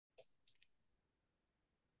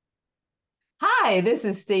Hi, this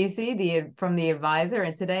is Stacey, the from the Advisor,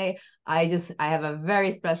 and today I have a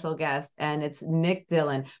very special guest, and it's Nick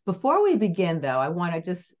Dillon. Before we begin, though, I want to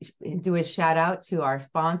just do a shout out to our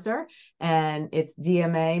sponsor, and it's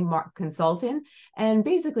DMA Consultant. And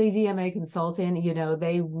basically, DMA Consultant,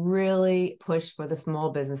 they really push for the small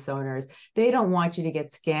business owners. They don't want you to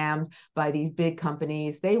get scammed by these big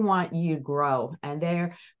companies. They want you to grow, and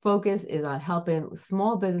their focus is on helping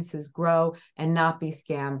small businesses grow and not be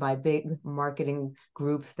scammed by big marketing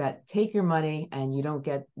groups that take your money and you don't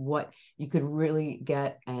get what you could really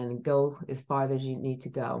get and go as far as you need to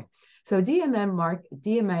go. So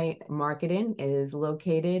DMA Marketing is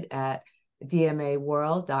located at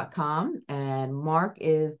dmaworld.com, and Mark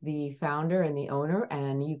is the founder and the owner,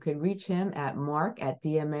 and you can reach him at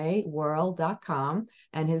mark@dmaworld.com,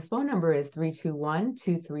 and his phone number is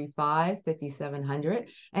 321-235-5700,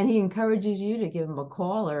 and he encourages you to give him a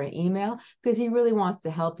call or an email because he really wants to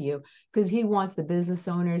help you, because he wants the business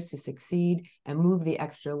owners to succeed and move the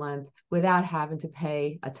extra length without having to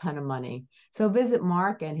pay a ton of money. So visit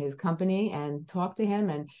Mark and his company and talk to him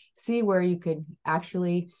and see where you could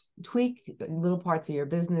actually tweak little parts of your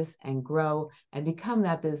business and grow and become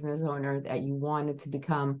that business owner that you wanted to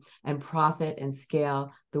become and profit and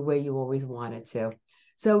scale the way you always wanted to.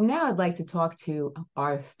 So now I'd like to talk to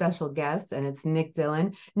our special guest, and it's Nick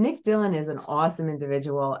Dillon. Nick Dillon is an awesome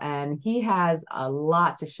individual, and he has a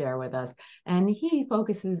lot to share with us. And he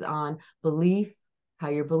focuses on belief, how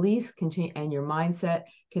your beliefs can change and your mindset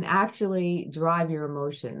can actually drive your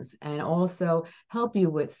emotions, and also help you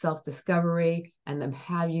with self-discovery, and then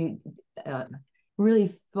have you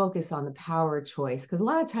really focus on the power of choice. Because a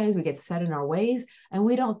lot of times we get set in our ways and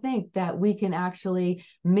we don't think that we can actually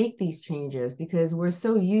make these changes because we're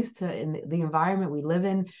so used to in the environment we live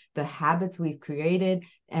in, the habits we've created,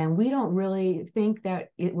 and we don't really think that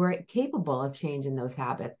we're capable of changing those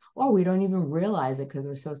habits, or we don't even realize it because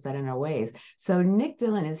we're so set in our ways. So Nick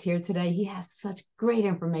Dillon is here today. He has such great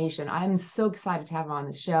information. I'm so excited to have him on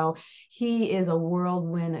the show. He is a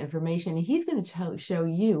whirlwind of information. He's going to show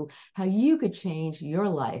you how you could change your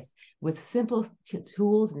life with simple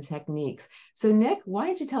tools and techniques. So Nick, why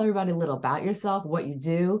don't you tell everybody a little about yourself, what you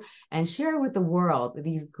do, and share with the world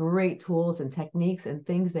these great tools and techniques and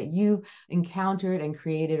things that you've encountered and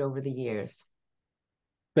created over the years.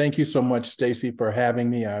 Thank you so much, Stacey, for having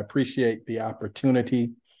me. I appreciate the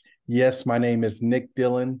opportunity. Yes, my name is Nick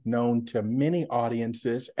Dillon, known to many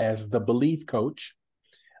audiences as the Belief Coach.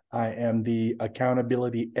 I am the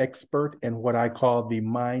accountability expert and what I call the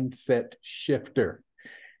mindset shifter.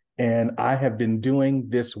 And I have been doing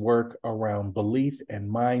this work around belief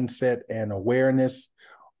and mindset and awareness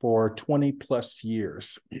for 20 plus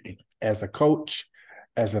years as a coach,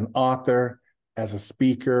 as an author, as a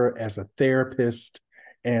speaker, as a therapist.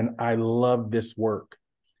 And I love this work.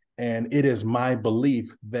 And it is my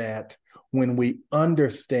belief that when we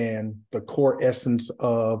understand the core essence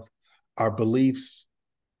of our beliefs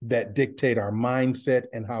that dictate our mindset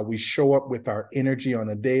and how we show up with our energy on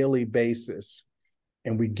a daily basis,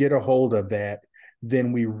 and we get a hold of that,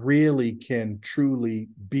 then we really can truly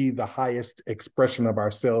be the highest expression of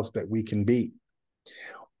ourselves that we can be.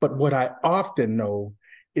 But what I often know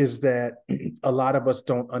is that a lot of us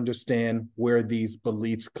don't understand where these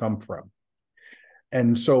beliefs come from.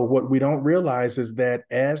 And so what we don't realize is that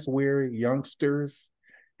as we're youngsters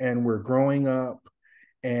and we're growing up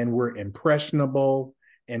and we're impressionable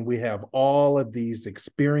and we have all of these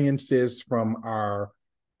experiences from our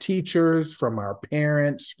teachers, from our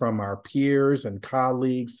parents, from our peers and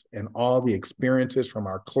colleagues, and all the experiences from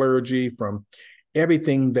our clergy, from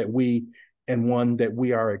everything that we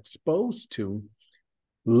are exposed to,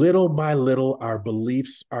 little by little, our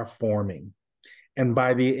beliefs are forming. And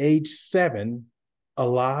by the age 7, a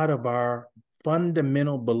lot of our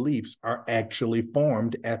fundamental beliefs are actually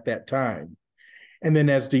formed at that time. And then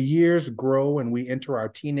as the years grow and we enter our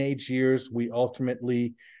teenage years, we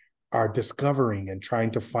ultimately are discovering and trying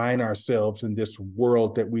to find ourselves in this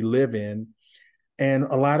world that we live in. And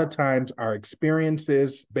a lot of times our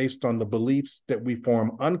experiences based on the beliefs that we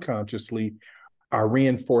form unconsciously are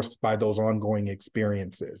reinforced by those ongoing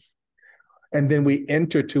experiences. And then we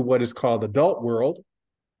enter to what is called adult world.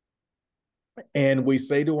 And we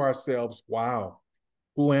say to ourselves, wow,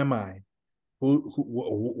 who am I?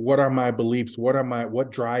 What are my beliefs?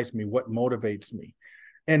 What drives me? What motivates me?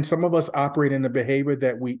 And some of us operate in a behavior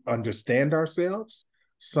that we understand ourselves.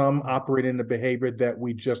 Some operate in a behavior that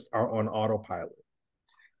we just are on autopilot.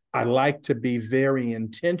 I like to be very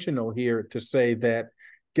intentional here to say that,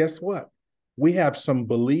 guess what? We have some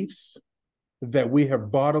beliefs that we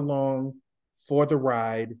have brought along for the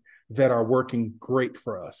ride that are working great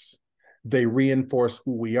for us. They reinforce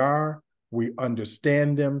who we are. We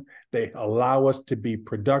understand them. They allow us to be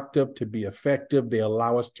productive, to be effective. They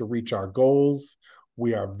allow us to reach our goals.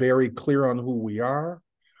 We are very clear on who we are.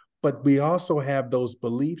 But we also have those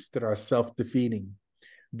beliefs that are self-defeating,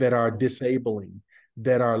 that are disabling,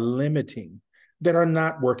 that are limiting, that are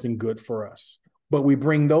not working good for us. But we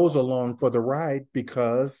bring those along for the ride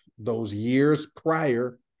because those years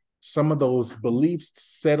prior, some of those beliefs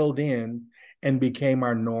settled in and became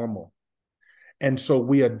our normal. And so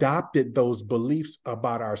we adopted those beliefs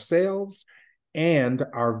about ourselves and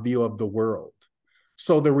our view of the world.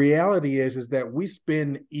 So the reality is that we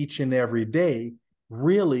spend each and every day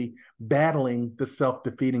really battling the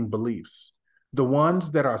self-defeating beliefs. The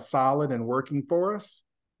ones that are solid and working for us,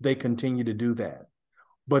 they continue to do that.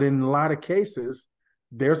 But in a lot of cases,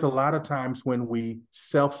 there's a lot of times when we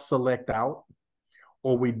self-select out,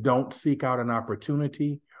 or we don't seek out an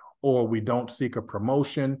opportunity, or we don't seek a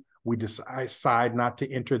promotion. We decide not to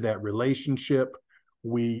enter that relationship.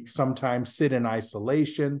 We sometimes sit in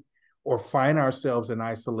isolation or find ourselves in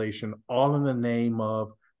isolation, all in the name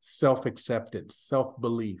of self-acceptance,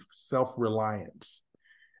 self-belief, self-reliance.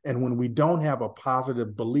 And when we don't have a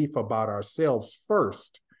positive belief about ourselves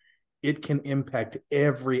first, it can impact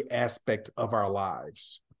every aspect of our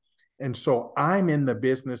lives. And so I'm in the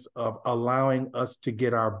business of allowing us to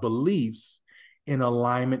get our beliefs in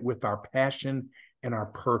alignment with our passion and our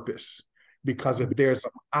purpose. Because if there's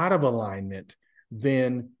out of alignment,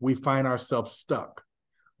 then we find ourselves stuck.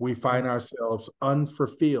 We find ourselves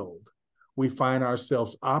unfulfilled. We find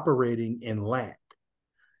ourselves operating in lack.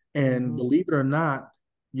 And believe it or not,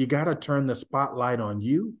 you got to turn the spotlight on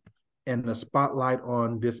you and the spotlight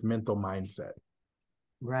on this mental mindset.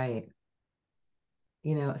 Right.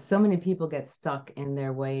 You know, so many people get stuck in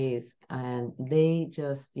their ways, and they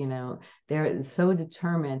just, you know, they're so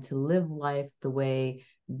determined to live life the way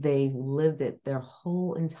they've lived it their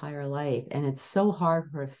whole entire life. And it's so hard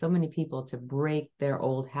for so many people to break their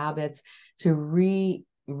old habits, to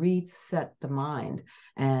reset the mind.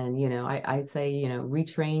 And, you know, I say, you know,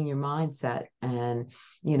 retrain your mindset. And,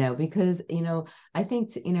 you know, because, you know, I think,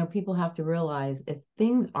 you know, people have to realize if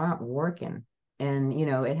things aren't working and, you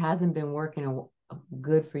know, it hasn't been working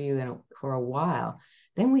good for you for a while,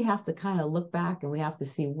 then we have to kind of look back and we have to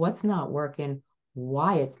see what's not working,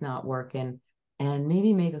 why it's not working, and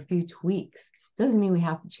maybe make a few tweaks. Doesn't mean we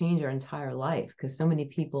have to change our entire life, because so many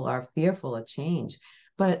people are fearful of change,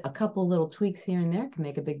 but a couple little tweaks here and there can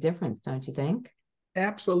make a big difference, don't you think?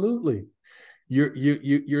 Absolutely.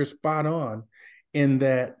 You're spot on in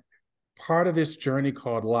that part of this journey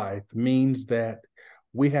called life means that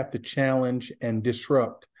we have to challenge and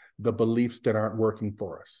disrupt the beliefs that aren't working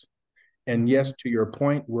for us. And yes, to your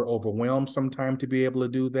point, we're overwhelmed sometimes to be able to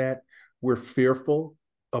do that. We're fearful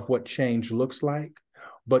of what change looks like.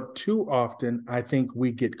 But too often, I think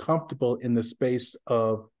we get comfortable in the space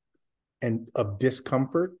of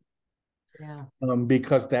discomfort. Yeah.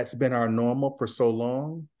 Because that's been our normal for so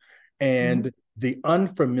long. And the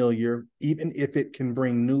unfamiliar, even if it can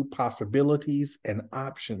bring new possibilities and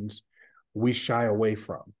options, we shy away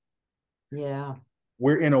from. Yeah.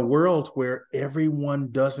 We're in a world where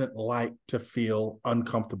everyone doesn't like to feel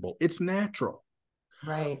uncomfortable. It's natural.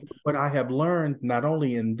 Right. But I have learned not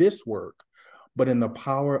only in this work, but in the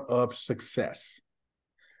power of success.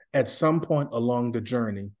 At some point along the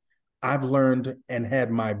journey, I've learned and had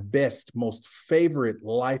my best, most favorite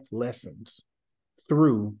life lessons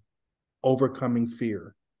through overcoming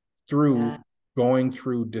fear, through going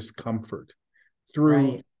through discomfort,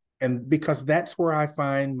 through, Right. and because that's where I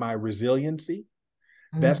find my resiliency.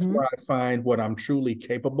 That's where I find what I'm truly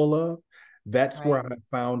capable of. That's where Right. I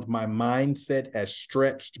found my mindset has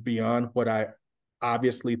stretched beyond what I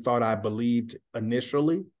obviously thought I believed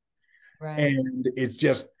initially. Right. And it's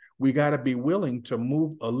just, we got to be willing to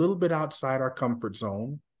move a little bit outside our comfort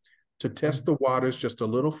zone, to test the waters just a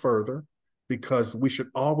little further, because we should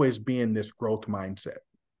always be in this growth mindset.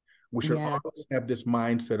 We should Yeah. always have this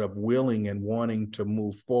mindset of willing and wanting to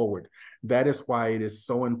move forward. That is why it is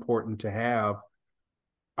so important to have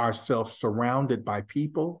ourselves surrounded by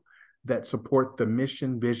people that support the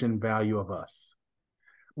mission, vision, value of us,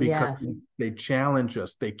 because Yes. they challenge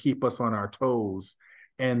us, they keep us on our toes,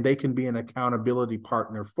 and they can be an accountability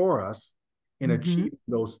partner for us in achieving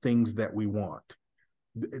those things that we want.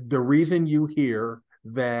 The reason you hear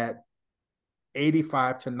that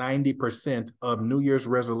 85 to 90% of New Year's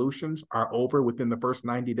resolutions are over within the first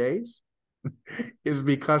 90 days is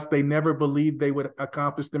because they never believed they would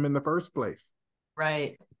accomplish them in the first place.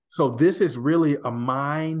 Right. So this is really a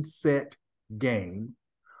mindset game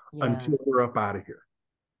until Yes. we're up out of here.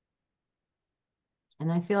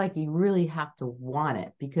 And I feel like you really have to want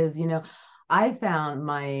it, because, you know, I found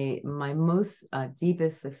my most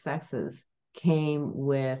deepest successes came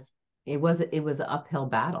with it was an uphill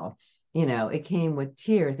battle. It came with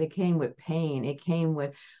tears, it came with pain, it came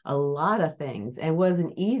with a lot of things. It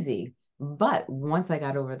wasn't easy, but once I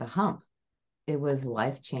got over the hump, it was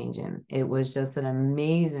life changing. It was just an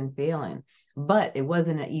amazing feeling, but it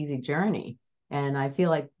wasn't an easy journey. And I feel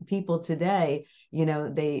like people today,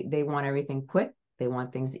 they want everything quick. They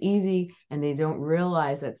want things easy, and they don't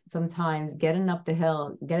realize that sometimes getting up the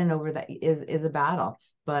hill, getting over that is a battle.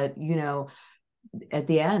 But at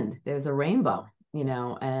the end, there's a rainbow.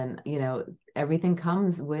 And everything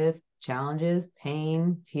comes with challenges,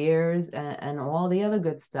 pain, tears, and all the other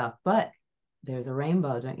good stuff. But there's a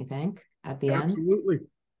rainbow, don't you think, at the end? Absolutely.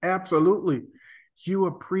 Absolutely. You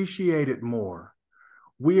appreciate it more.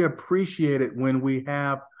 We appreciate it when we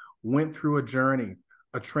have went through a journey,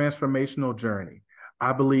 a transformational journey.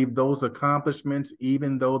 I believe those accomplishments,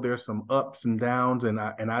 even though there's some ups and downs, and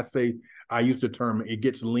I say I use the term it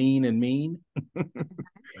gets lean and mean.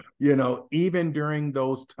 Even during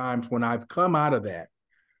those times when I've come out of that,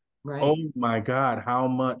 oh Right. my God, how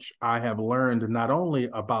much I have learned not only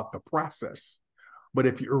about the process, but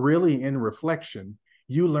if you're really in reflection,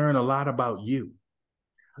 you learn a lot about you.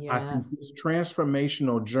 I think Yes. this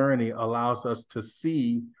transformational journey allows us to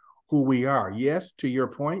see who we are. Yes, to your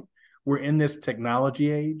point, we're in this technology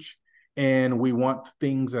age and we want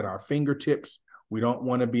things at our fingertips. We don't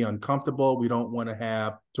want to be uncomfortable. We don't want to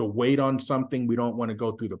have to wait on something. We don't want to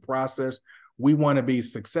go through the process. We want to be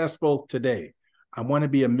successful today. I want to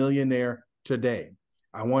be a millionaire today.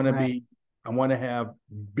 I want to Right. be, I want to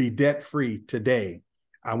be debt free today.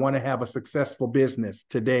 I want to have a successful business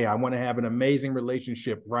today. I want to have an amazing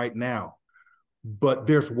relationship right now. But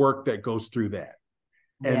there's work that goes through that.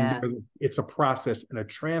 And Yes. it's a process and a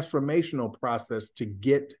transformational process to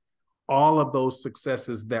get all of those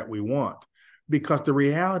successes that we want. Because the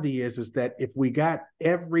reality is that if we got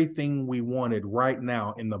everything we wanted right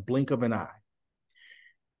now in the blink of an eye,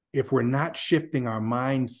 if we're not shifting our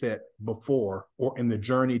mindset before or in the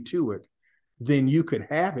journey to it, then you could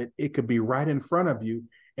have it. It could be right in front of you,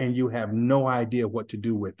 and you have no idea what to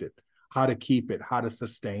do with it, how to keep it, how to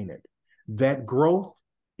sustain it. That growth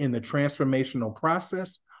in the transformational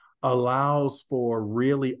process allows for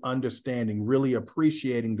really understanding, really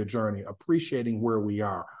appreciating the journey, appreciating where we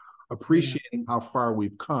are, Yeah. appreciating how far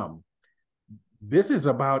we've come. This is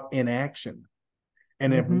about inaction.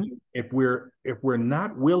 And Mm-hmm. if we're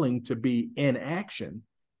not willing to be in action,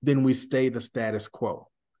 then we stay the status quo.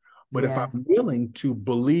 But if I'm Yes. willing to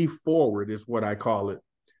believe forward, is what I call it,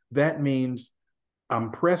 that means I'm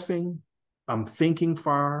pressing, I'm thinking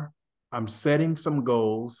far, I'm setting some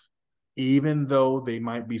goals, even though they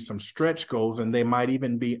might be some stretch goals and they might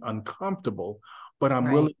even be uncomfortable, but I'm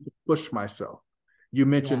Right. willing to push myself. You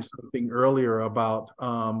Yeah. mentioned something earlier about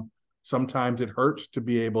sometimes it hurts to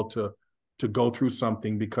be able to go through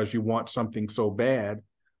something because you want something so bad.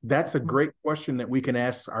 That's a Mhm. great question that we can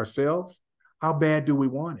ask ourselves. How bad do we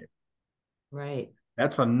want it? Right.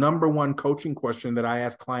 That's a number one coaching question that I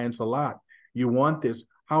ask clients a lot. You want this,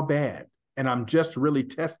 how bad? And I'm just really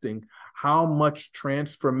testing how much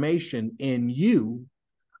transformation in you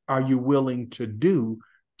are you willing to do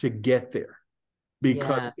to get there?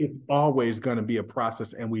 Because Yeah. it's always going to be a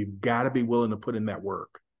process and we've got to be willing to put in that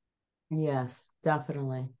work. Yes,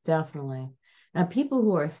 definitely. Definitely. Now, people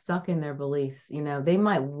who are stuck in their beliefs, they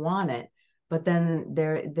might want it, but then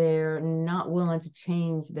they're not willing to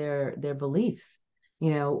change their beliefs.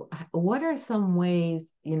 What are some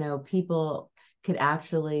ways, people could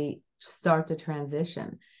actually start the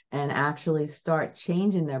transition and actually start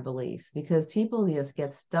changing their beliefs? Because people just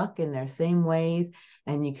get stuck in their same ways,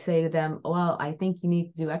 and you say to them, well, I think you need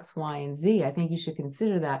to do X, Y, and Z. I think you should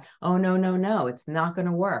consider that. Oh, no, no, no, it's not going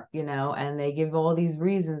to work, and they give all these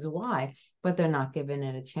reasons why, but they're not giving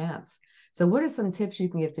it a chance. So what are some tips you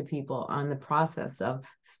can give to people on the process of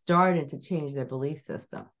starting to change their belief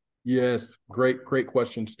system? Yes, great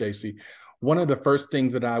question, Stacey. One of the first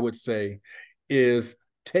things that I would say is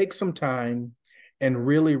take some time and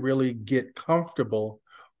really, really get comfortable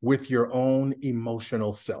with your own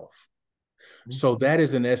emotional self. So that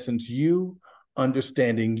is in essence you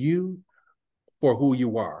understanding you for who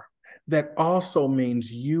you are. That also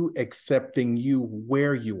means you accepting you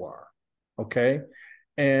where you are. Okay.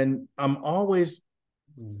 And I'm always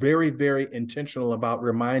very, very intentional about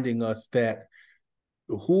reminding us that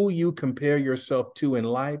who you compare yourself to in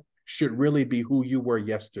life should really be who you were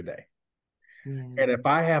yesterday. Yeah. And if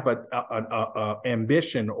I have a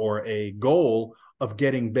ambition or a goal of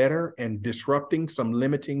getting better and disrupting some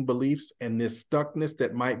limiting beliefs and this stuckness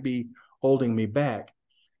that might be holding me back,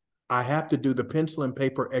 I have to do the pencil and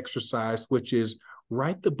paper exercise, which is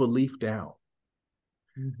write the belief down.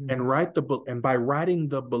 Mm-hmm. And by writing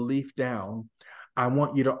the belief down, I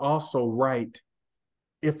want you to also write,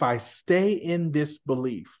 if I stay in this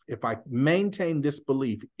belief, if I maintain this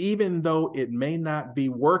belief, even though it may not be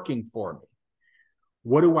working for me,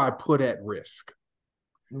 what do I put at risk?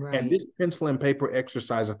 And Right. this pencil and paper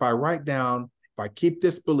exercise, if I write down, if I keep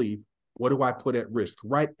this belief, what do I put at risk?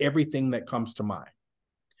 Write everything that comes to mind.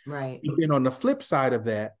 Right. And then on the flip side of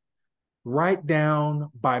that, write down,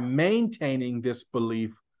 by maintaining this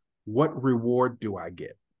belief, what reward do I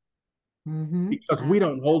get? Mm-hmm. Because we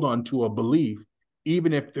don't hold on to a belief,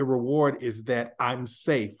 even if the reward is that I'm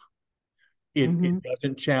safe. Mm-hmm. It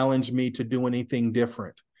doesn't challenge me to do anything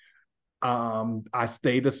different. I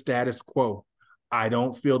stay the status quo. I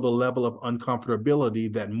don't feel the level of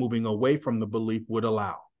uncomfortability that moving away from the belief would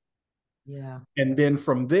allow. Yeah. And then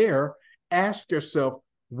from there, ask yourself,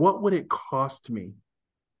 what would it cost me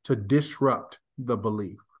to disrupt the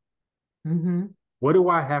belief? Mm-hmm. What do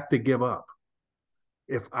I have to give up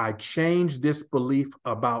if I change this belief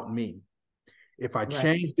about me? If I Right.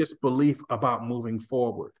 change this belief about moving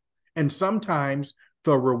forward? And sometimes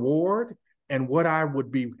the reward and what I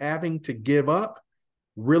would be having to give up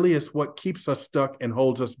really is what keeps us stuck and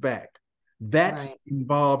holds us back. That Right.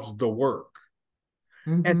 involves the work.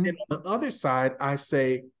 And then Mm-hmm. on the other side, I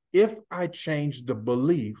say, if I change the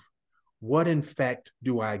belief, what in fact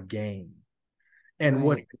do I gain? And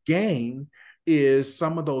what Right. I gain is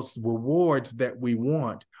some of those rewards that we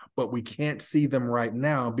want, but we can't see them right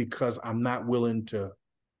now because I'm not willing to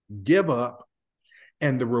give up.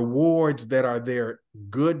 And the rewards that are there,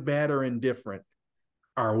 good, bad, or indifferent,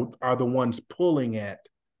 are the ones pulling at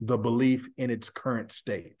the belief in its current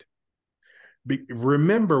state.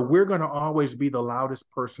 Remember, we're going to always be the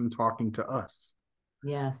loudest person talking to us.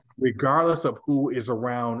 Yes. Regardless of who is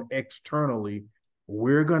around externally,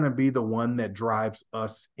 we're going to be the one that drives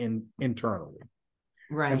us internally.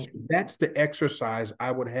 And so Right. that's the exercise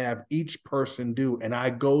I would have each person do. And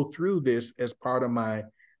I go through this as part of my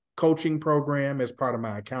coaching program, as part of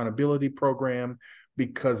my accountability program,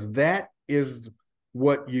 because that is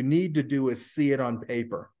what you need to do, is see it on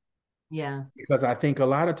paper. Yes. Because I think a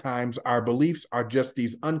lot of times our beliefs are just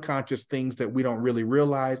these unconscious things that we don't really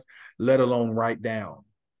realize, let alone write down.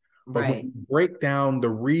 But when Right. you break down the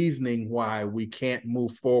reasoning why we can't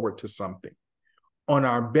move forward to something, on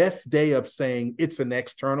our best day of saying it's an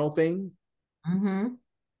external thing, Mm-hmm.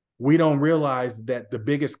 we don't realize that the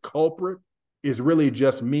biggest culprit is really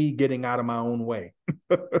just me getting out of my own way.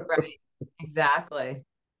 Right. Exactly.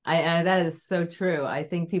 That is so true. I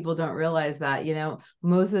think people don't realize that,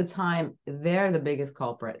 most of the time they're the biggest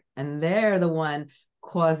culprit and they're the one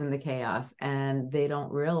causing the chaos, and they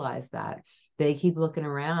don't realize that. They keep looking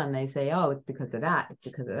around and they say, "Oh, it's because of that. It's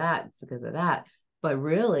because of that. It's because of that." But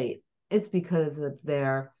really, it's because of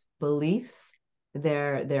their beliefs,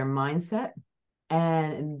 their mindset,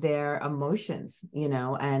 and their emotions,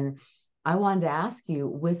 and I wanted to ask you,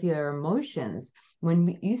 with your emotions,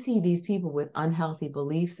 when you see these people with unhealthy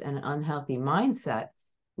beliefs and an unhealthy mindset,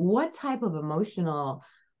 what type of emotions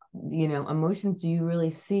do you really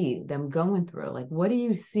see them going through? Like, what do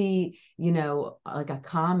you see, like a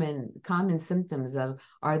common symptoms of,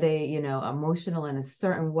 are they, emotional in a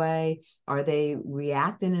certain way? Are they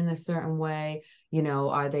reacting in a certain way?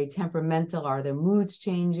 Are they temperamental? Are their moods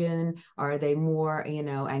changing? Are they more,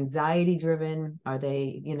 anxiety driven? Are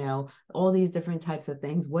they, all these different types of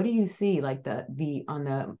things? What do you see, like the on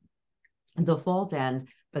the default end,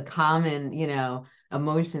 the common,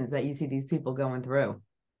 emotions that you see these people going through?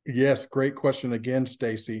 Yes, great question again,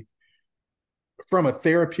 Stacey. From a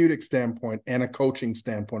therapeutic standpoint and a coaching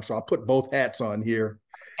standpoint, so I'll put both hats on here.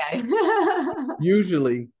 Okay.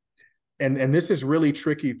 Usually, and this is really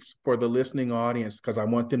tricky for the listening audience because I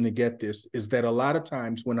want them to get this, is that a lot of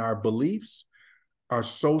times when our beliefs are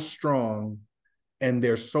so strong and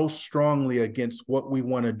they're so strongly against what we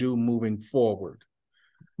want to do moving forward,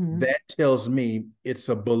 Mm-hmm. that tells me it's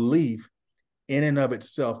a belief in and of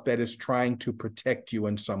itself that is trying to protect you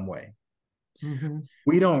in some way. Mm-hmm.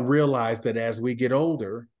 We don't realize that as we get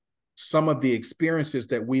older, some of the experiences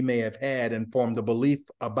that we may have had and formed a belief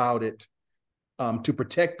about it, to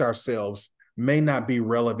protect ourselves, may not be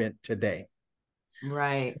relevant today.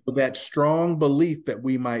 Right. So that strong belief that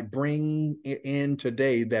we might bring in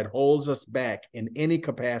today that holds us back in any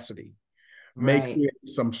capacity may Right. create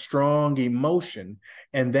some strong emotion,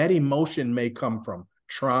 and that emotion may come from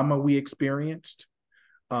trauma we experienced,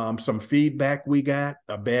 some feedback we got,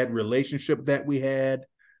 a bad relationship that we had,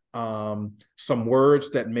 some words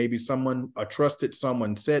that maybe a trusted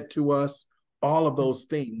someone said to us, all of those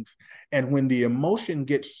things. And when the emotion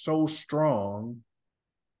gets so strong,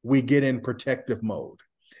 we get in protective mode.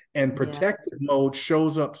 And Yeah. protective mode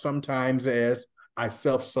shows up sometimes as I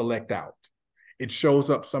self-select out. It shows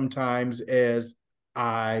up sometimes as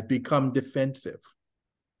I become defensive.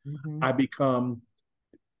 Mm-hmm. I become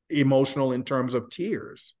emotional in terms of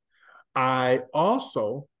tears. I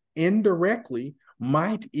also indirectly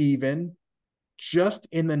might even, just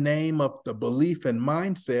in the name of the belief and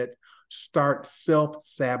mindset, start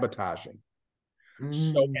self-sabotaging.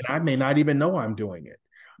 So, Mm. and I may not even know I'm doing it,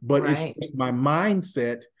 but it's Right. my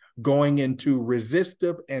mindset going into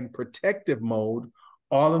resistive and protective mode,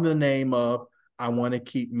 all in the name of I want to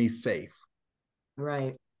keep me safe.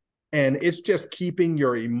 Right. And it's just keeping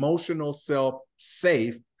your emotional self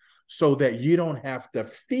safe so that you don't have to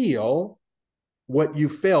feel what you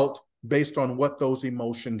felt based on what those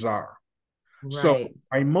emotions are. So Right.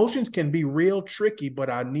 our emotions can be real tricky, but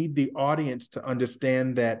I need the audience to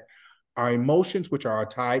understand that our emotions, which are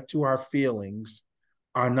tied to our feelings,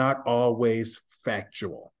 are not always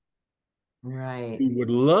factual. Right. We would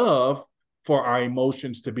love for our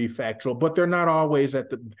emotions to be factual, but they're not always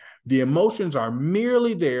the emotions are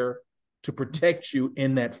merely there to protect you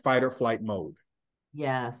in that fight or flight mode.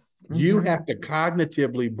 Yes. You Mm-hmm. have to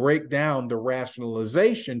cognitively break down the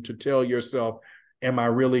rationalization to tell yourself, am I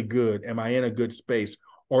really good? Am I in a good space?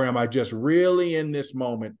 Or am I just really in this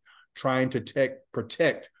moment trying to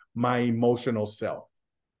protect my emotional self?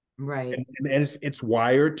 Right. And it's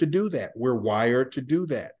wired to do that. We're wired to do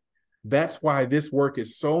that. That's why this work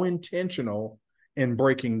is so intentional in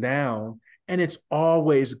breaking down. And it's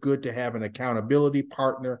always good to have an accountability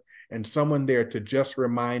partner and someone there to just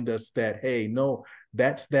remind us that, hey, no,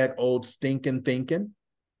 that's that old stinking thinking.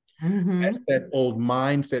 That's Mm-hmm. that old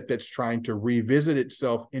mindset that's trying to revisit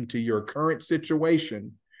itself into your current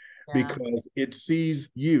situation Yeah. because it sees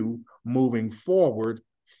you moving forward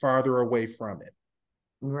farther away from it.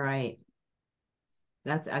 Right.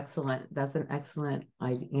 That's excellent. That's an excellent,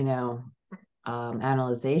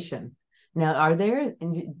 analyzation. Now,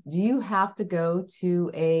 do you have to go to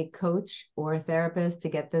a coach or a therapist to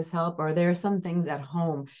get this help? Or are there some things at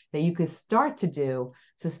home that you could start to do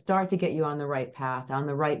to start to get you on the right path, on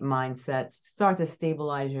the right mindset, start to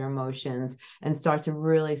stabilize your emotions and start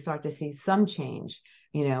to see some change,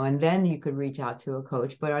 and then you could reach out to a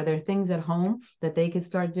coach. But are there things at home that they could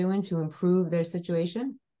start doing to improve their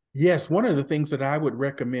situation? Yes, one of the things that I would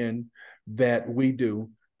recommend that we do,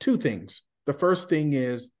 two things. The first thing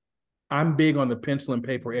is I'm big on the pencil and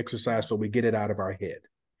paper exercise so we get it out of our head.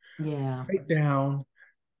 Yeah. Write down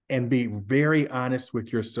and be very honest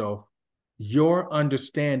with yourself, your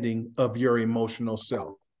understanding of your emotional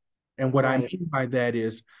self. And what I Right. mean by that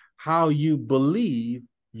is how you believe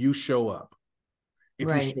you show up. If you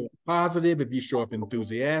Right. show up positive, if you show up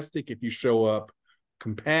enthusiastic, if you show up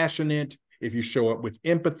compassionate, if you show up with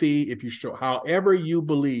empathy, if you show however you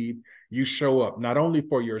believe you show up, not only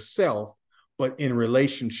for yourself, but in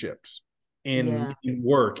relationships, Yeah. in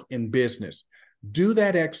work, in business. Do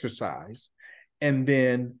that exercise. And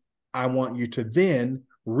then I want you to then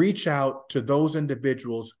reach out to those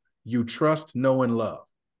individuals you trust, know, and love.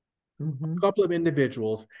 A Mm-hmm. couple of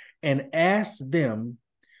individuals and ask them,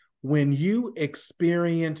 when you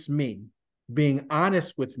experience me, being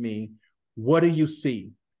honest with me, what do you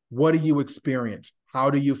see? What do you experience?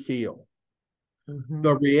 How do you feel? Mm-hmm.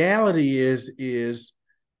 The reality is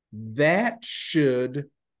that should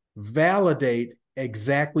validate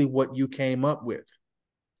exactly what you came up with.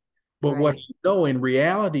 But what Right. you know in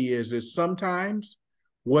reality is sometimes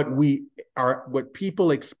what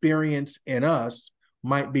people experience in us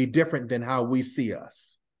might be different than how we see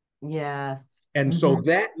us. Yes. And so Mm-hmm.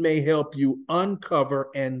 that may help you uncover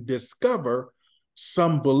and discover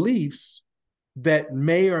some beliefs that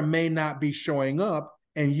may or may not be showing up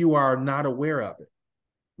and you are not aware of it.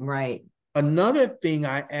 Right. Another thing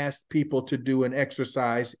I ask people to do an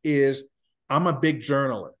exercise is I'm a big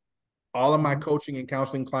journaler. All of my Mm-hmm. coaching and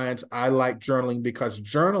counseling clients, I like journaling because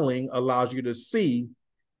journaling allows you to see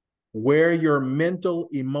where your mental,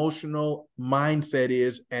 emotional mindset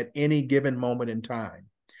is at any given moment in time.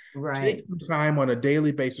 Take Right. some time on a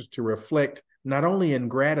daily basis to reflect not only in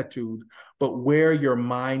gratitude, but where your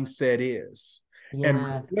mindset is. And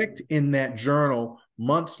Yes. reflect in that journal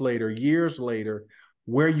months later, years later,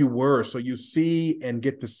 where you were. So you see and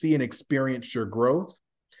get to see and experience your growth.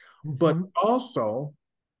 But Mm-hmm. also,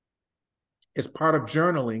 as part of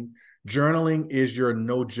journaling is your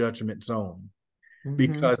no judgment zone Mm-hmm.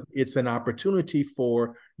 because it's an opportunity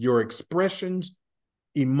for your expressions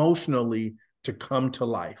emotionally to come to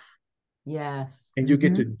life. Yes. And you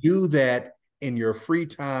get Mm-hmm. to do that in your free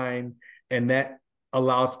time, and that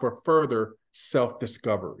allows for further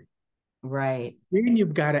self-discovery. Right. Then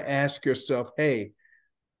you've got to ask yourself, hey,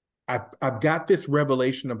 I've got this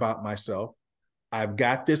revelation about myself. I've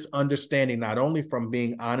got this understanding, not only from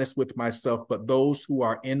being honest with myself, but those who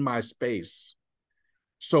are in my space.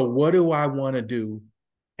 So what do I want to do?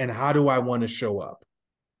 And how do I want to show up?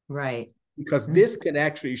 Right. Because Mhm. this can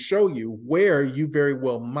actually show you where you very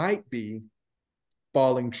well might be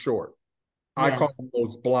falling short. I call Yes. them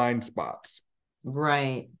those blind spots.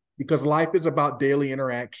 Right. Because life is about daily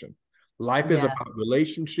interaction. Life is Yeah. about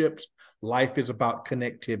relationships. Life is about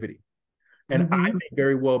connectivity. And I Hmm. may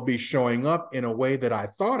very well be showing up in a way that I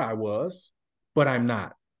thought I was, but I'm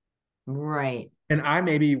not. Right. And I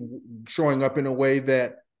may be showing up in a way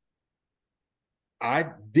that I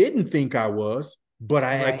didn't think I was, but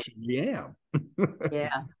I Right. actually am.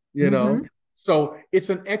 Yeah. you Hmm. know? So it's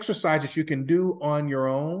an exercise that you can do on your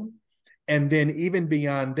own. And then even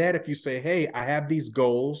beyond that, if you say, hey, I have these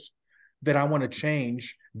goals that I want to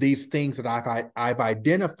change, these things that I've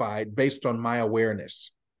identified based on my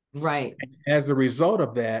awareness. Right. As a result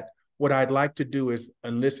of that, what I'd like to do is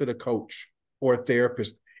enlist a coach or a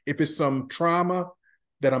therapist. If it's some trauma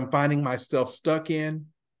that I'm finding myself stuck in,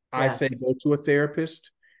 I say Yes. go to a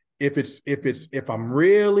therapist. If I'm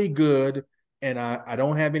really good and I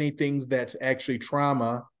don't have any things that's actually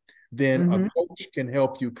trauma, then a Hmm. coach can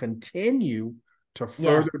help you continue to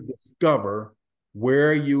further Yes. discover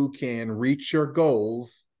where you can reach your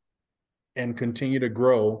goals and continue to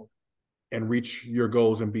grow and reach your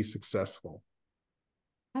goals and be successful.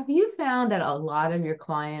 Have you found that a lot of your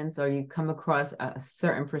clients, or you come across a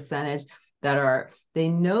certain percentage that they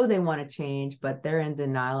know they want to change, but they're in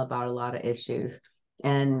denial about a lot of issues?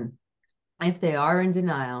 And if they are in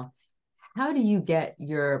denial, how do you get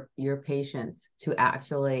your patients to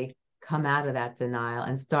actually come out of that denial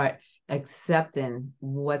and start accepting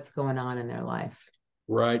what's going on in their life?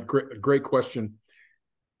 Right. Great question.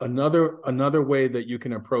 Another way that you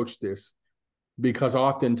can approach this, because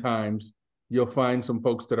oftentimes you'll find some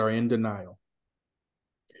folks that are in denial.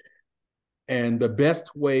 And the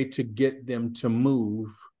best way to get them to move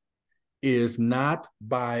is not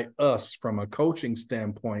by us from a coaching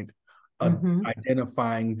standpoint of Mm-hmm.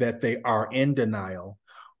 identifying that they are in denial,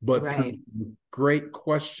 but through Right. great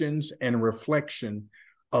questions and reflection,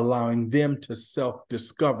 allowing them to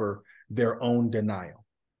self-discover their own denial.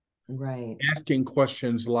 Right. Asking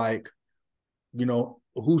questions like,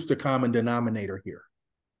 who's the common denominator here?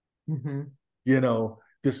 Mm-hmm.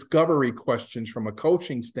 Discovery questions from a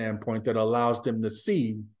coaching standpoint that allows them to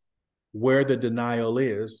see where the denial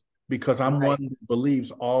is, because I'm one Right. who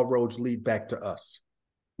believes all roads lead back to us.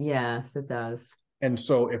 Yes, it does. And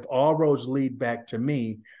so if all roads lead back to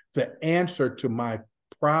me, the answer to my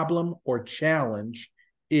problem or challenge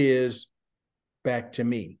is back to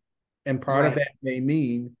me. And part of Right. that may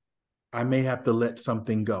mean I may have to let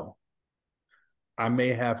something go. I may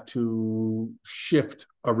have to shift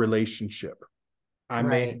a relationship. I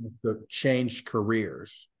may have Right. to change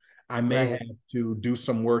careers. I may Right. have to do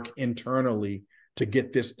some work internally to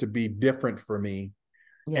get this to be different for me.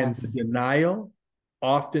 And the Yes. denial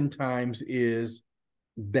oftentimes is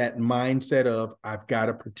that mindset of I've got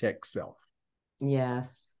to protect self.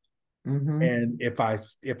 Yes. Mm-hmm. And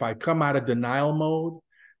if I come out of denial mode,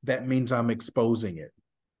 that means I'm exposing it.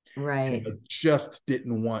 And Right. I just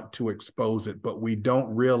didn't want to expose it, but we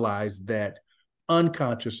don't realize that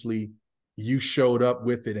unconsciously you showed up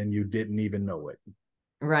with it and you didn't even know it.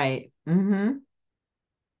 Right. Mm-hmm.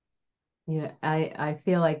 Yeah, I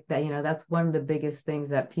feel like that, that's one of the biggest things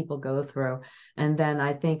that people go through. And then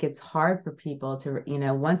I think it's hard for people to,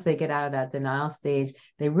 once they get out of that denial stage,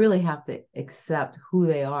 they really have to accept who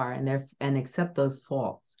they are and accept those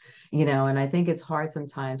faults, and I think it's hard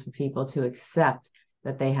sometimes for people to accept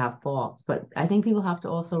that they have faults. But I think people have to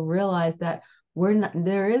also realize that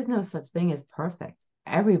there is no such thing as perfect.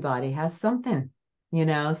 Everybody has something.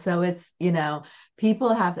 So it's,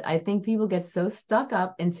 people have, I think people get so stuck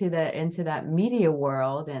up into that media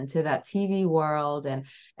world and to that TV world,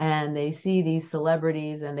 and they see these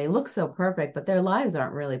celebrities and they look so perfect, but their lives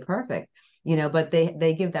aren't really perfect, but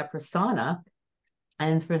they give that persona,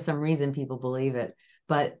 and for some reason people believe it.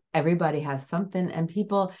 But everybody has something, and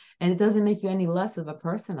it doesn't make you any less of a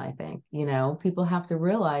person. I think, people have to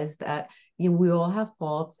realize that we all have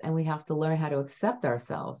faults, and we have to learn how to accept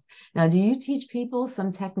ourselves. Now, do you teach people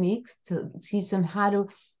some techniques to teach them how to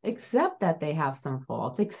accept that they have some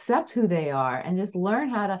faults, accept who they are, and just learn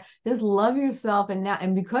how to just love yourself?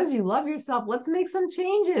 And because you love yourself, let's make some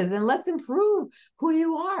changes and let's improve who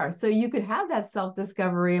you are, so you could have that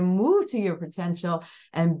self-discovery and move to your potential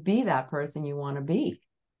and be that person you want to be.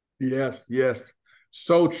 Yes, yes.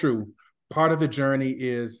 So true. Part of the journey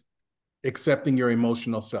is accepting your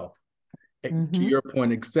emotional self. To Mm-hmm. your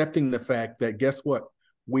point, accepting the fact that guess what?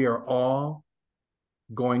 We are all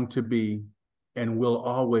going to be and will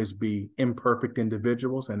always be imperfect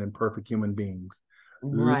individuals and imperfect human beings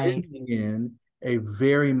Right. living in a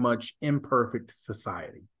very much imperfect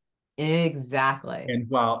society. Exactly. And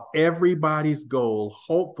while everybody's goal,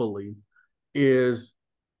 hopefully, is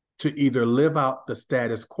to either live out the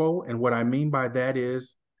status quo, and what I mean by that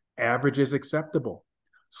is average is acceptable.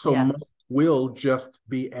 So Yes. most will just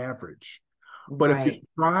be average. But if you're Right.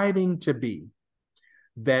 striving to be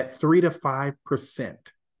that 3 to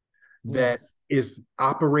 5% that Yes. is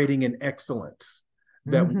operating in excellence,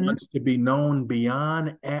 that Mm-hmm. wants to be known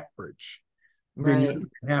beyond average, then you're Right.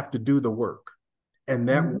 going to have to do the work. And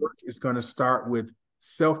that Mm-hmm. work is going to start with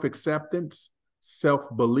self acceptance,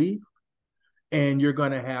 self belief. And you're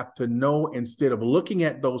going to have to know, instead of looking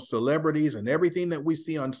at those celebrities and everything that we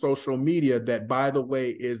see on social media, that, by the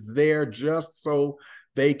way, is there just so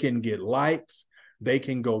they can get likes, they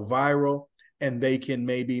can go viral, and they can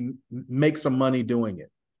maybe make some money doing it.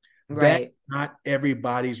 That's Right. not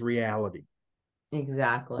everybody's reality. The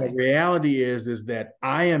Exactly. reality is that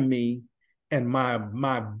I am me, and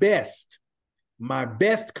my best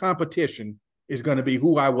competition is going to be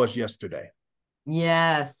who I was yesterday.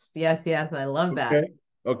 Yes. Yes. Yes. I love that. Okay.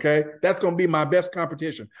 Okay. That's going to be my best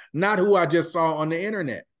competition, not who I just saw on the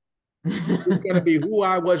internet. It's going to be who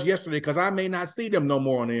I was yesterday, because I may not see them no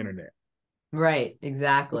more on the internet. Right.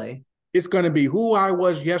 Exactly. It's going to be who I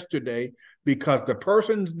was yesterday, because the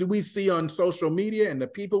persons we see on social media and the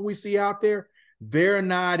people we see out there, they're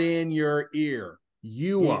not in your ear.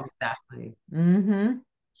 You are. Exactly. Mm-hmm.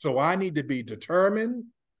 So I need to be determined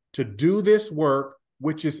to do this work,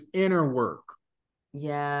 which is inner work. And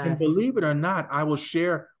Yes. believe it or not, I will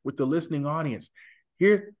share with the listening audience.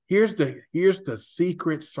 Here's the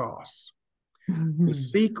secret sauce. The Mm-hmm.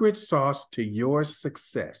 secret sauce to your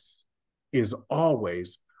success is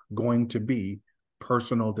always going to be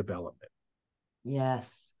personal development.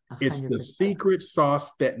 Yes. It's the 100%. secret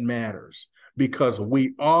sauce that matters, because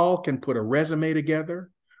we all can put a resume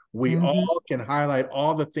together. We Mm-hmm. all can highlight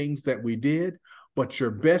all the things that we did, but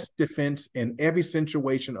your best defense in every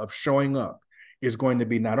situation of showing up is going to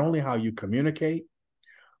be not only how you communicate,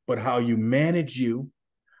 but how you manage you,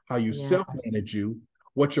 how you Yeah. self manage you,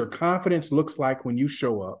 what your confidence looks like when you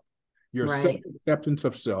show up, your self Right. acceptance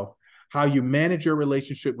of self, how you manage your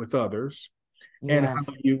relationship with others, and how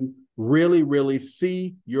Yes. you really, really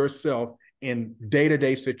see yourself in day to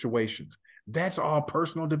day situations. That's all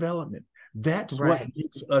personal development. That's what Right.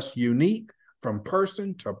 makes us unique from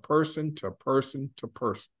person to person to person to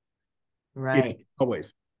person. It is Right.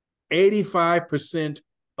 always 85%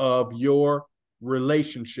 of your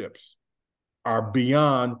relationships are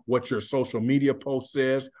beyond what your social media post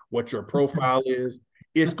says, what your profile is.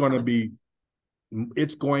 It's going to be,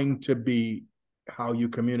 it's going to be how you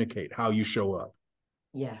communicate, how you show up,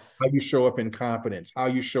 how Yes. you show up in confidence, how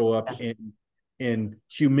you show up Yes. in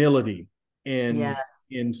humility, in Yes.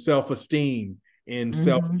 in self-esteem, in Mm-hmm.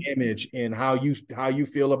 self-image, and how you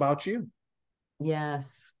feel about you.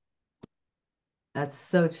 Yes. That's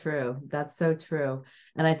so true. That's so true.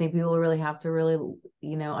 And I think people really have to really,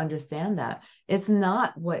 understand that it's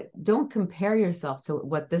not don't compare yourself to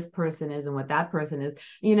what this person is and what that person is.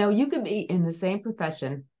 You could be in the same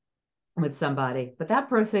profession with somebody, but that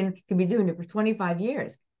person could be doing it for 25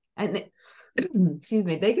 years. And excuse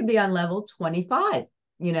me, they could be on level 25,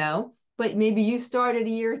 but maybe you started a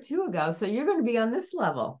year or two ago. So you're going to be on this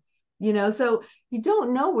level. So you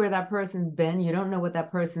don't know where that person's been. You don't know what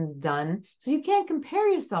that person's done. So you can't compare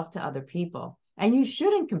yourself to other people. And you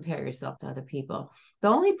shouldn't compare yourself to other people. The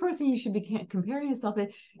only person you should be comparing yourself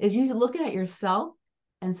with is you looking at yourself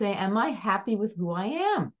and say, am I happy with who I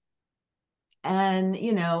am? And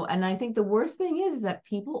I think the worst thing is that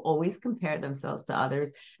people always compare themselves to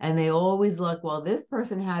others, and they always look, well, this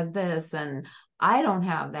person has this and I don't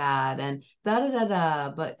have that, and da da da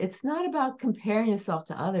da. But it's not about comparing yourself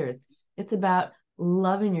to others. It's about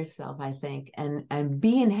loving yourself, I think, and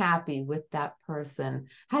being happy with that person.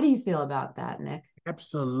 How do you feel about that, Nick?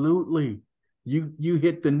 Absolutely. You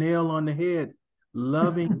hit the nail on the head.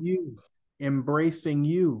 Loving you, embracing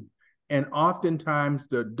you. And oftentimes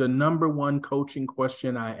the number one coaching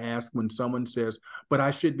question I ask when someone says, but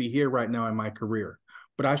I should be here right now in my career,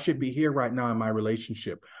 but I should be here right now in my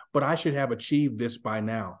relationship, but I should have achieved this by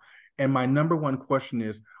now. And my number one question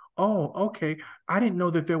is, oh, okay, I didn't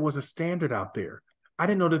know that there was a standard out there. I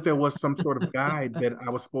didn't know that there was some sort of guide that I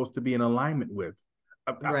was supposed to be in alignment with.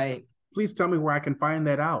 Right. Please tell me where I can find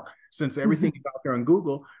that out. Since everything is out there on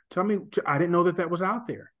Google, tell me, I didn't know that that was out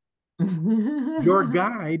there. Your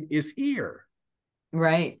guide is here.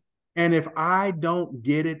 Right. And if I don't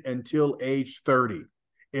get it until age 30,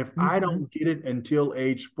 if I Mm-hmm. don't get it until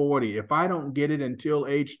age 40, if I don't get it until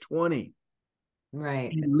age 20,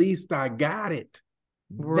 Right. at least I got it.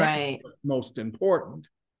 That's Right. what's most important.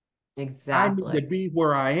 I need to Exactly. be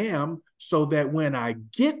where I am so that when I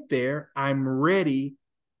get there, I'm ready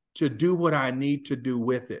to do what I need to do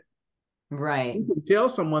with it. Right. You can tell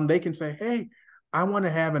someone, they can say, hey, I want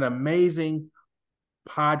to have an amazing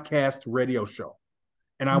podcast radio show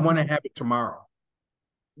and I want to Mm-hmm. have it tomorrow.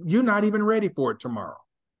 You're not even ready for it tomorrow.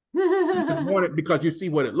 You just want it because you see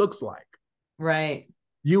what it looks like. Right.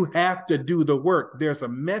 You have to do the work. There's a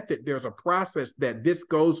method, there's a process that this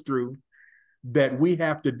goes through that we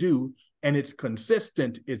have to do, and it's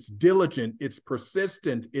consistent, it's diligent, it's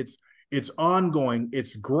persistent, it's ongoing,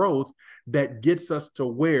 it's growth that gets us to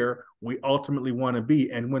where we ultimately want to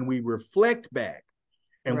be. And when we reflect back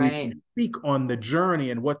and we Right. can speak on the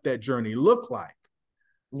journey and what that journey looked like,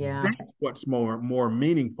 Yeah. that's what's more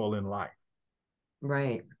meaningful in life.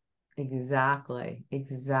 Right. Exactly.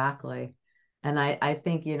 Exactly. And I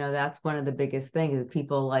think, that's one of the biggest things is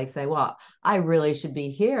people like say, well, I really should be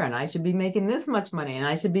here and I should be making this much money and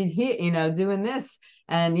I should be here, doing this.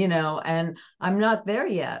 And I'm not there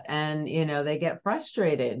yet. And, they get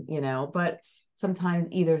frustrated, but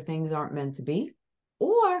sometimes either things aren't meant to be,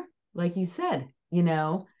 or like you said,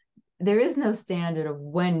 there is no standard of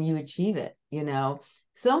when you achieve it.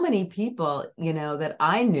 So many people, that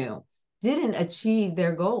I knew didn't achieve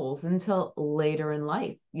their goals until later in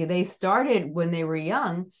life. They started when they were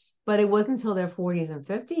young, but it wasn't until their 40s and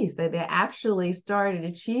 50s that they actually started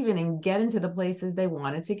achieving and getting to the places they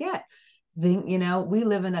wanted to get. We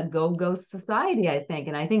live in a go-go society, I think.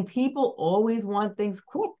 And I think people always want things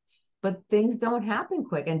quick, but things don't happen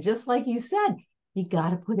quick. And just like you said, you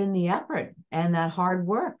got to put in the effort and that hard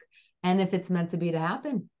work. And if it's meant to be to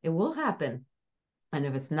happen, it will happen. And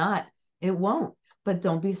if it's not, it won't. But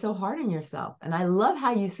don't be so hard on yourself. And I love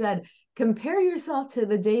how you said, compare yourself to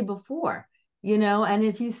the day before, and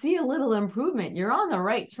if you see a little improvement, you're on the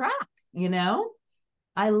right track, you know?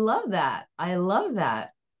 I love that. I love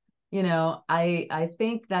that. I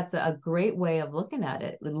think that's a great way of looking at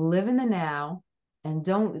it. Live in the now and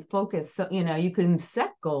don't focus. So, you can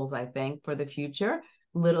set goals, I think, for the future,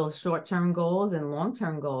 little short-term goals and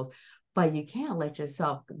long-term goals, but you can't let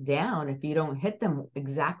yourself down if you don't hit them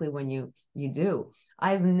exactly when you do.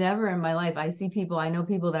 I've never in my life, I know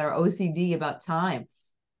people that are OCD about time.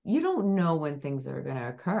 You don't know when things are going to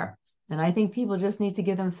occur. And I think people just need to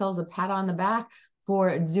give themselves a pat on the back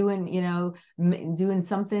for doing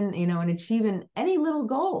something, and achieving any little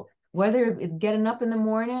goal, whether it's getting up in the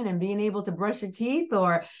morning and being able to brush your teeth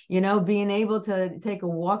or, being able to take a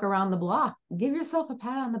walk around the block. Give yourself a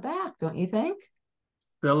pat on the back, don't you think?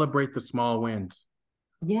 Celebrate the small wins.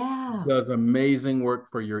 Yeah. Does amazing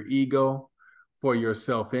work for your ego, for your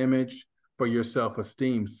self-image, for your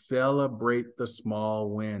self-esteem. Celebrate the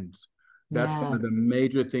small wins. That's one of Yes. the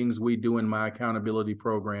major things we do in my accountability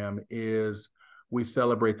program is we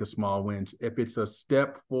celebrate the small wins. If it's a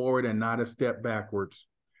step forward and not a step backwards,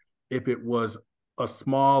 if it was a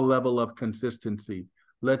small level of consistency,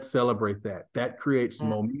 let's celebrate that. That creates Yes.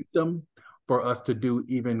 momentum for us to do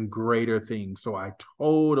even greater things. So I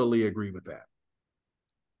totally agree with that.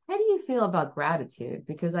 How do you feel about gratitude?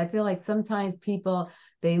 Because I feel like sometimes people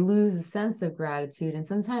they lose a sense of gratitude, and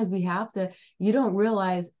sometimes we have to. You don't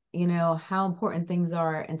realize, how important things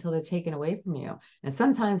are until they're taken away from you. And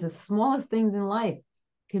sometimes the smallest things in life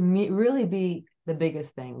can really be the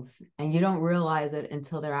biggest things, and you don't realize it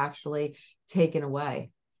until they're actually taken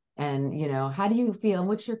away. And how do you feel? And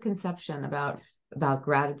what's your conception about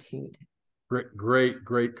gratitude?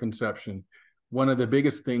 Great conception. One of the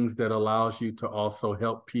biggest things that allows you to also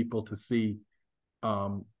help people to see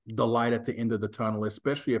the light at the end of the tunnel,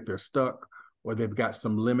 especially if they're stuck or they've got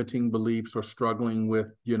some limiting beliefs or struggling with,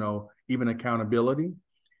 even accountability,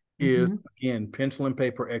 is Mm-hmm. again, pencil and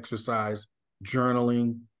paper exercise,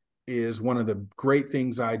 journaling is one of the great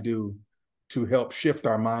things I do to help shift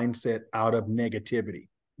our mindset out of negativity,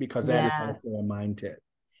 because that is Yeah. also a mindset,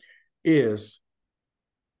 is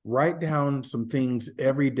write down some things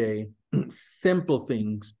every day, simple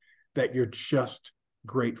things that you're just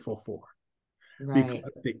grateful for. Because Right.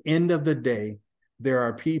 at the end of the day, there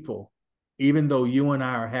are people, even though you and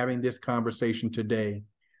I are having this conversation today,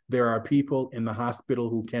 there are people in the hospital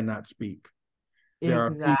who cannot speak. There are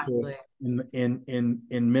people Exactly.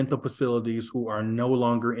 in mental facilities who are no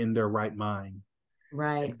longer in their right mind.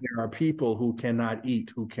 Right. And there are people who cannot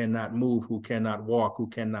eat, who cannot move, who cannot walk, who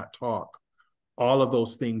cannot talk. All of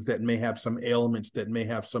those things that may have some ailments, that may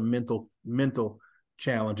have some mental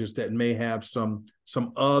challenges, that may have some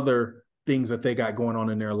other things that they got going on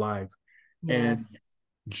in their life. And Yes.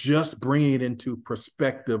 just bringing it into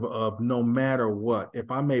perspective of no matter what,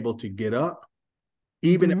 if I'm able to get up,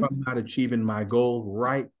 even if Hmm. I'm not achieving my goal,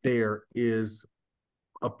 right there is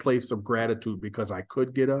a place of gratitude because I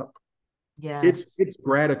could get up. Yes. It's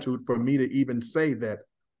gratitude for me to even say that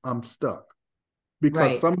I'm stuck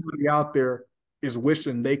because Right. somebody out there is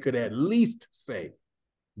wishing they could at least say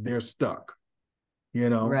they're stuck, you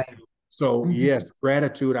know? Right. So, Hmm. yes,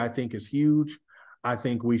 gratitude I think is huge. I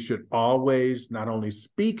think we should always not only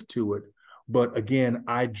speak to it, but again,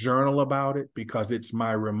 I journal about it because it's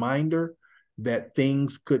my reminder that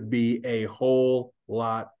things could be a whole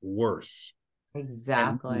lot worse. And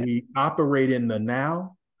Exactly. we operate in the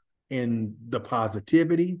now, in the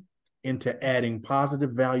positivity, into adding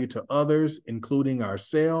positive value to others, including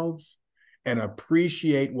ourselves, and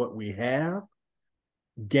appreciate what we have.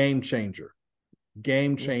 Game changer,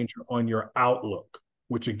 game Yeah. changer on your outlook,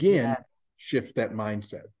 which again Yes. shifts that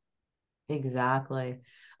mindset. Exactly.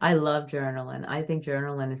 I love journaling. I think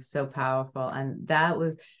journaling is so powerful. And that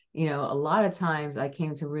was, a lot of times I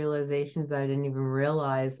came to realizations that I didn't even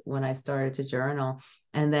realize when I started to journal.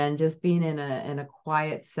 And then just being in a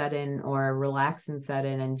quiet setting or a relaxing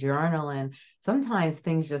setting and journaling, sometimes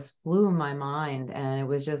things just flew in my mind. And it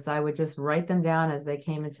was just, I would just write them down as they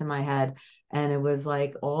came into my head. And it was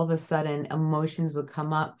like all of a sudden emotions would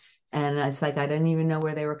come up. And it's like I didn't even know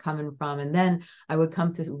where they were coming from. And then I would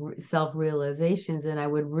come to self realizations and I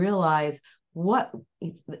would realize what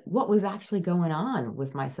what was actually going on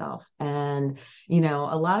with myself. And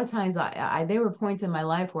a lot of times there were points in my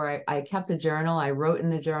life where I kept a journal, I wrote in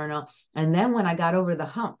the journal, and then when I got over the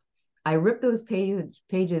hump, I ripped those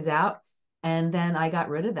pages out, and then I got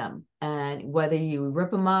rid of them. And whether you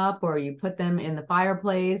rip them up or you put them in the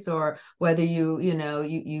fireplace, or whether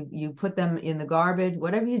you put them in the garbage,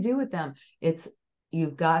 whatever you do with them, it's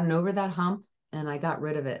you've gotten over that hump, and I got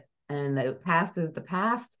rid of it. And the past is the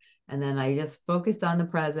past. And then I just focused on the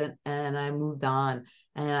present and I moved on.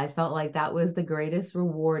 And I felt like that was the greatest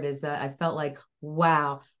reward, is that I felt like,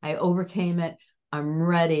 wow, I overcame it. I'm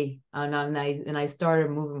ready. And I started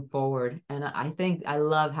moving forward. And I think I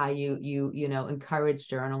love how you encourage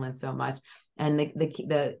journaling so much. And the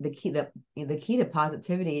key to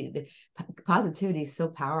positivity, positivity is so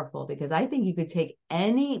powerful, because I think you could take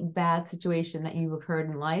any bad situation that you've occurred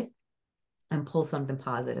in life and pull something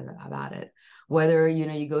positive about it. Whether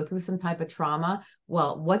you go through some type of trauma,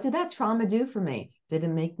 well, what did that trauma do for me? Did it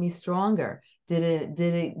make me stronger? Did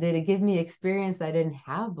it give me experience that I didn't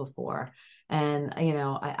have before? And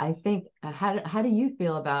I think, how do you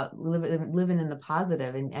feel about living in the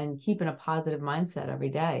positive, and keeping a positive mindset every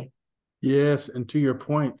day? Yes, and to your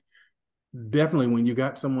point, definitely when you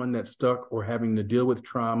got someone that's stuck or having to deal with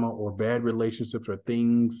trauma or bad relationships or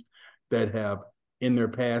things that have in their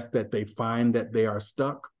past that they find that they are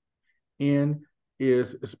stuck in,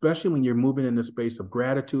 is especially when you're moving in the space of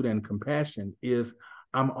gratitude and compassion, is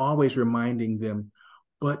I'm always reminding them,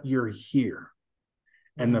 but you're here.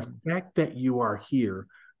 And Yeah. the fact that you are here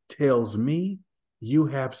tells me you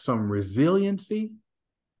have some resiliency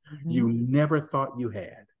you Mhm. never thought you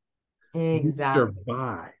had. You Exactly.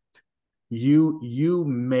 survived. You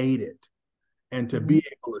made it. And to be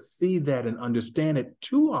Mhm. able to see that and understand it,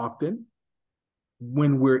 too often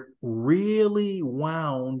when we're really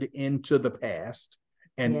wound into the past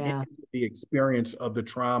and Yeah. into the experience of the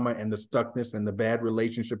trauma and the stuckness and the bad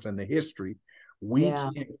relationships and the history, we Yeah.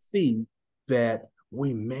 can't see that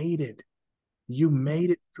we made it. You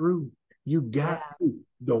made it through. You got Yeah. through.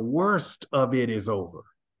 The worst of it is over.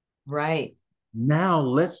 Right. Now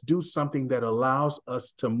let's do something that allows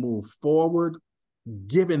us to move forward,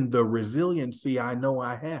 given the resiliency I know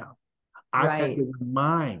I have. I've had Right. to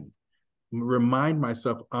remind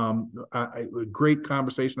myself. A great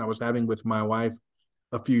conversation I was having with my wife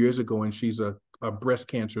a few years ago, and she's a breast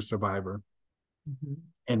cancer survivor. Mhm.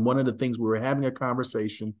 And one of the things, we were having a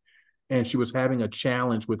conversation, and she was having a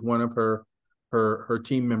challenge with one of her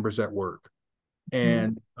team members at work,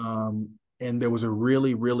 Mhm. and there was a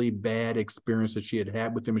really bad experience that she had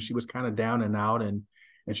had with him, and she was kind of down and out, and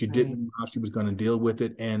she didn't Right. know how she was going to deal with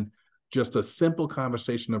it. And just a simple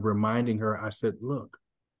conversation of reminding her, I said, look,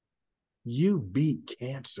 you beat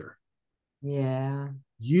cancer. Yeah.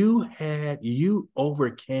 You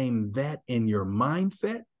overcame that in your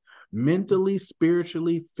mindset, mentally,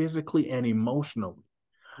 spiritually, physically, and emotionally.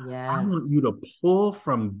 I want Yes. you to pull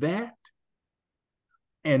from that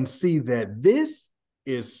and see that this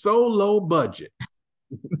is so low budget.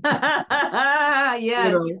 you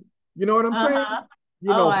Yes. know you know what I'm saying. Uh-huh.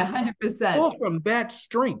 you Oh, know 100%. pull from that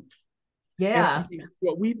strength. And I Yeah. think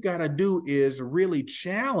what we've got to do is really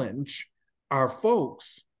challenge our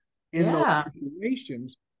folks in those Yeah.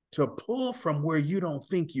 situations to pull from where you don't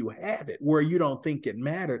think you have it, where you don't think it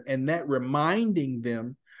mattered. And that reminding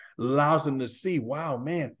them allows them to see, wow,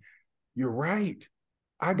 man, you're right.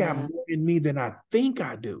 I got Yeah. more in me than I think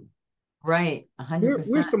I do. Right. We're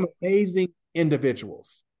 100%. some amazing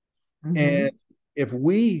individuals. And Hmm. if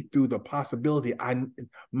we, through the possibility,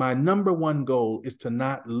 my number one goal is to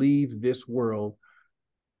not leave this world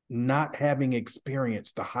not having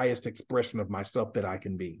experienced the highest expression of myself that I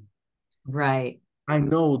can be. Right. I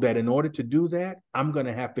know that in order to do that, I'm going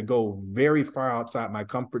to have to go very far outside my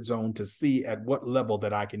comfort zone to see at what level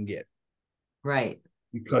that I can get. Right.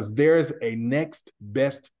 Because there's a next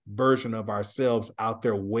best version of ourselves out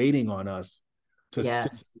there waiting on us to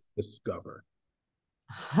Yes. discover.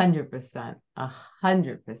 100%.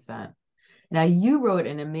 100%. Now, you wrote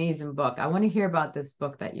an amazing book. I want to hear about this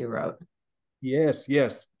book that you wrote. Yes,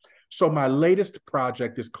 yes. So my latest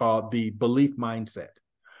project is called The Belief Mindset.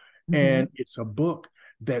 Hmm. And it's a book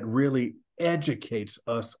that really educates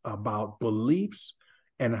us about beliefs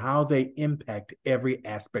and how they impact every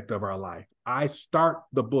aspect of our life. I start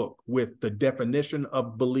the book with the definition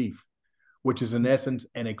of belief, which is in essence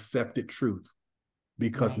an accepted truth,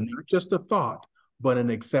 because Right. not just a thought, but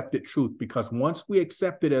an accepted truth. Because once we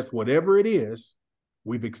accept it as whatever it is,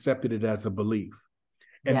 we've accepted it as a belief.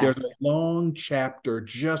 And there's a Yes. long chapter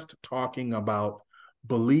just talking about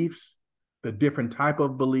beliefs, the different type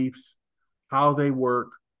of beliefs, how they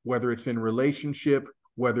work, whether it's in relationship,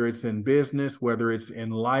 whether it's in business, whether it's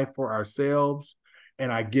in life for ourselves.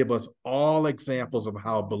 And I give us all examples of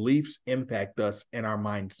how beliefs impact us and our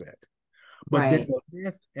mindset. But then Right. the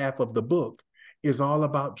last half of the book is all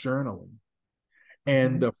about journaling.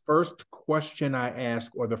 And Hmm. the first question I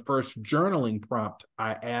ask, or the first journaling prompt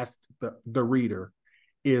I asked the reader,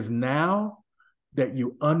 is now that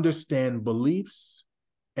you understand beliefs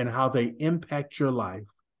and how they impact your life,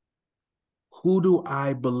 who do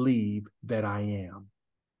I believe that I am?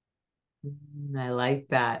 I like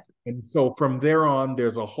that. And so from there on,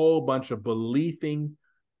 there's a whole bunch of belief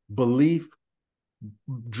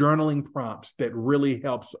journaling prompts that really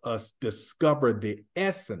helps us discover the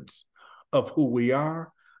essence of who we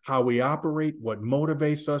are, how we operate, what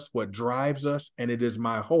motivates us, what drives us. And it is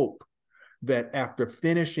my hope that after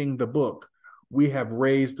finishing the book, we have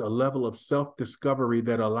raised a level of self-discovery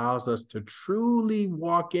that allows us to truly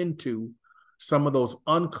walk into some of those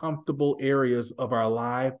uncomfortable areas of our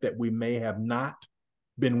life that we may have not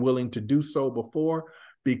been willing to do so before,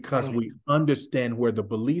 because Right. we understand where the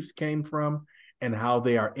beliefs came from and how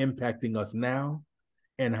they are impacting us now,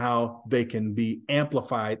 and how they can be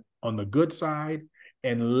amplified on the good side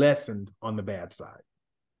and lessened on the bad side.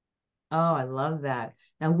 Oh, I love that.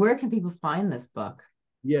 Now, where can people find this book?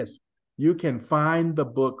 Yes, you can find the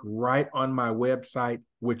book right on my website,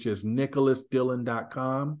 which is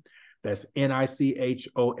nicholasdillon.com. That's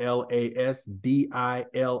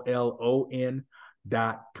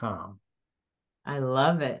NicholasDillon.com. I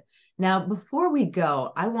love it. Now, before we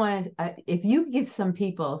go, I wanted, if you could give some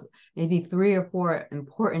people maybe 3 or 4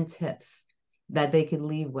 important tips that they could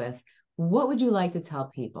leave with, what would you like to tell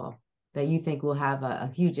people that you think will have a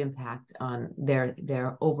huge impact on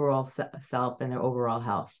their overall self and their overall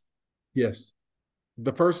health? Yes.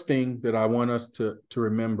 The first thing that I want us to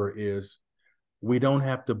remember is we don't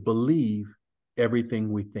have to believe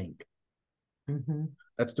everything we think. Hmm.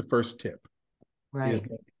 That's the first tip. Is Right.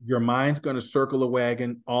 that your mind's going to circle a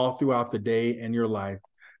wagon all throughout the day and your life.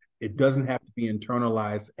 It doesn't Hmm. have to be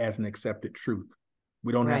internalized as an accepted truth.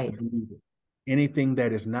 We don't have to Right. believe it. Anything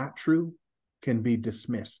that is not true can be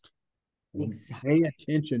dismissed. Pay Exactly.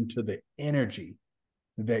 attention to the energy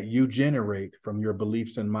that you generate from your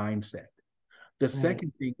beliefs and mindset. The Right.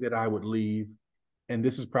 second thing that I would leave, and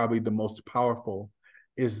this is probably the most powerful,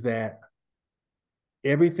 is that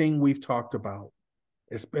everything we've talked about,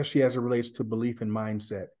 especially as it relates to belief and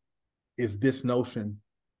mindset, is this notion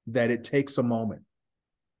that it takes a moment,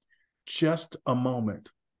 just a moment,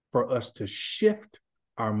 for us to shift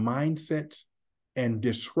our mindsets and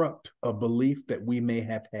disrupt a belief that we may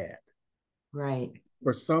have had. Right.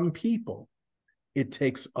 For some people, it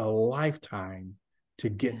takes a lifetime to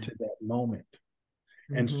get Yeah. to that moment.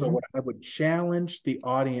 And so, Hmm. what I would challenge the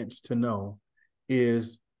audience to know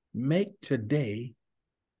is make today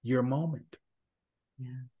your moment.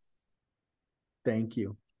 Yeah. Thank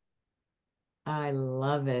you. I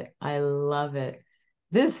love it. I love it.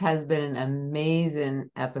 This has been an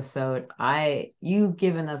amazing episode. You've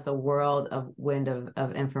given us a world of wind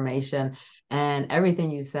of information, and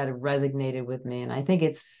everything you said resonated with me. And I think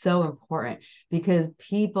it's so important because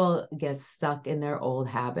people get stuck in their old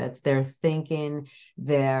habits. They're thinking,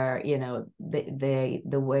 the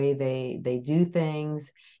way they do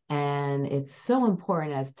things. And it's so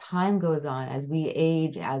important as time goes on, as we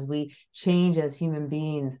age, as we change as human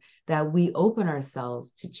beings, that we open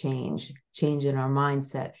ourselves to change in our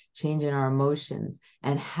mindset, change in our emotions,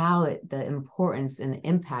 and the importance and the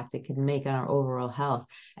impact it can make on our overall health.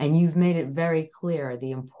 And you've made it very clear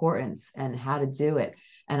the importance and how to do it.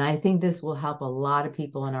 And I think this will help a lot of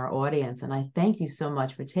people in our audience. And I thank you so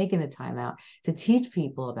much for taking the time out to teach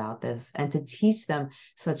people about this and to teach them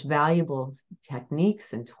such valuable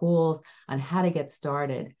techniques and tools on how to get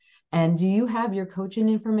started. And do you have your coaching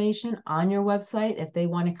information on your website if they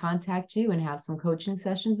want to contact you and have some coaching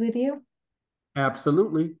sessions with you?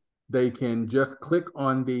 Absolutely. They can just click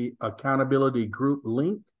on the accountability group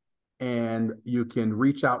link, and you can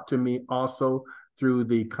reach out to me also through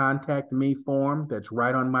the contact me form that's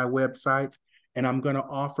right on my website. And I'm going to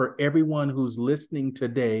offer everyone who's listening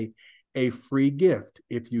today a free gift.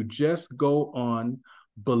 If you just go on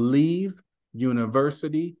Believe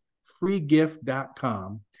University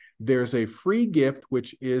freegift.com, there's a free gift,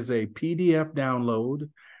 which is a PDF download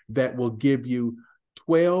that will give you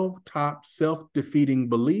 12 top self-defeating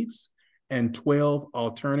beliefs and 12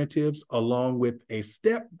 alternatives, along with a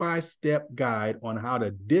step-by-step guide on how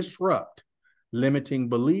to disrupt limiting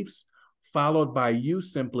beliefs, followed by you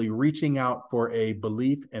simply reaching out for a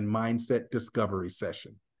belief and mindset discovery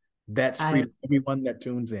session. That's free to everyone that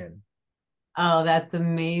tunes in. Oh, that's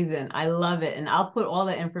amazing. I love it. And I'll put all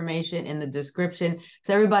the information in the description.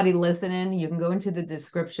 So everybody listening, you can go into the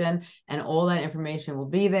description and all that information will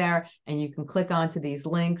be there. And you can click onto these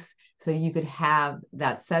links so you could have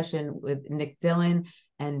that session with Nick Dillon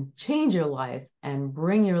and change your life and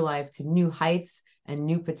bring your life to new heights and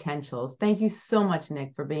new potentials. Thank you so much,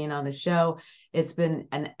 Nick, for being on the show. It's been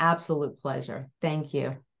an absolute pleasure. Thank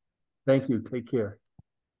you. Thank you. Take care.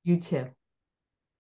 You too.